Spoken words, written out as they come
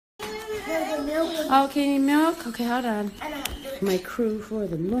Okay, you need milk? Okay, hold on. My crew for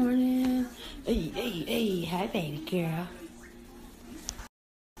the morning. Hey, hi, baby girl.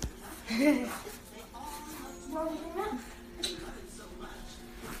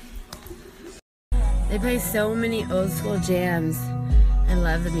 They play so many old school jams. I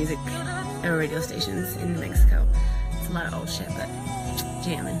love the music at radio stations in New Mexico. It's a lot of old shit, but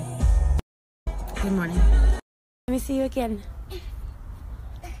jamming. Good morning. Let me see you again.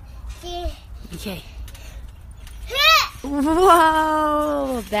 Okay.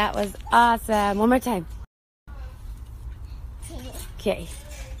 Whoa, that was awesome. One more time. Okay.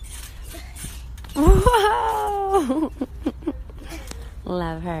 Whoa.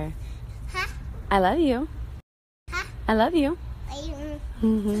 Love her. I love you. I love you.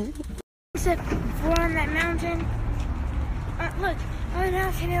 Except we're on that mountain. Look, on the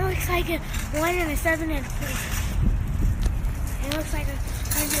mountain, it looks like a 1 and a 7 and a 3. It looks like a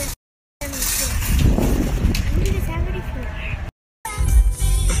 174. 174.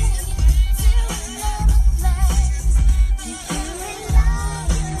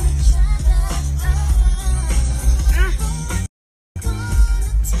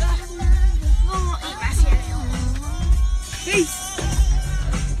 Peace.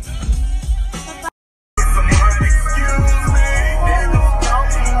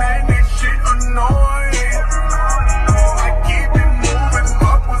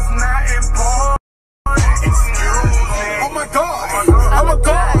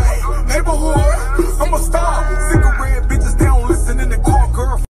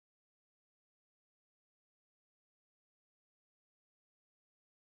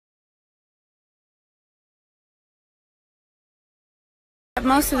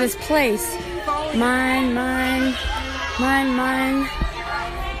 Most of this place. Mine.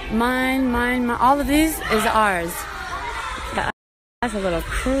 All of these is ours. That's a little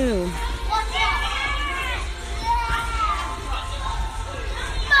crew.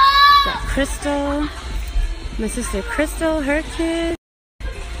 Got Crystal. My sister Crystal, her kid.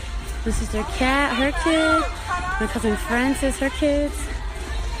 My sister Kat, her kid. My cousin Francis, her kids.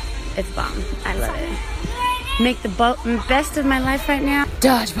 It's bomb. I love it. Make the best of my life right now.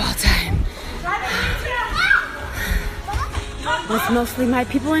 Dodgeball time. It's mostly my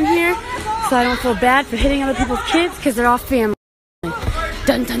people in here, so I don't feel bad for hitting other people's kids because they're all family.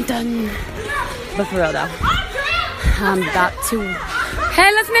 Dun dun dun. But for real though, I'm about to.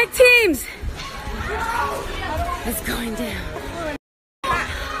 Hey, let's make teams. It's going down.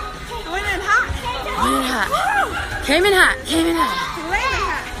 Went in hot. Came in hot.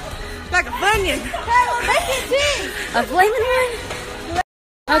 Like a bunion. A flaming one?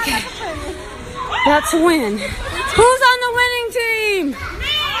 Okay. About to win. Who's on the winning team?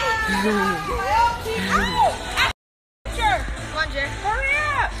 Hurry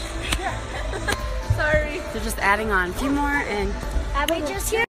up. Sorry. They're just adding on a few more and We just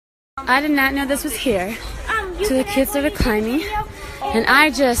here. I did not know this was here. So the kids started climbing and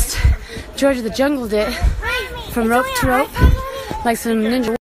I just George of the Jungled it from rope to rope like some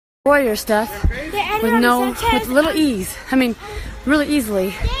Ninja Warrior stuff with little ease. I mean, really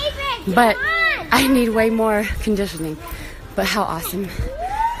easily, but I need way more conditioning. But how awesome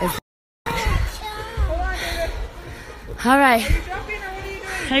is that? All right,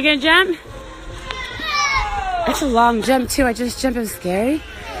 are you gonna jump? That's a long jump too. I just jumped. It was scary.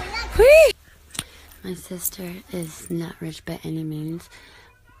 Whee! My sister is not rich by any means,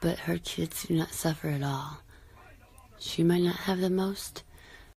 but her kids do not suffer at all. She might not have the most,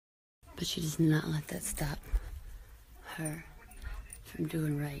 but she does not let that stop her from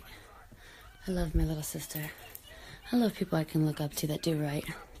doing right. I love my little sister. I love people I can look up to that do right.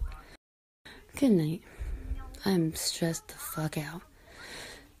 Good night. I'm stressed the fuck out.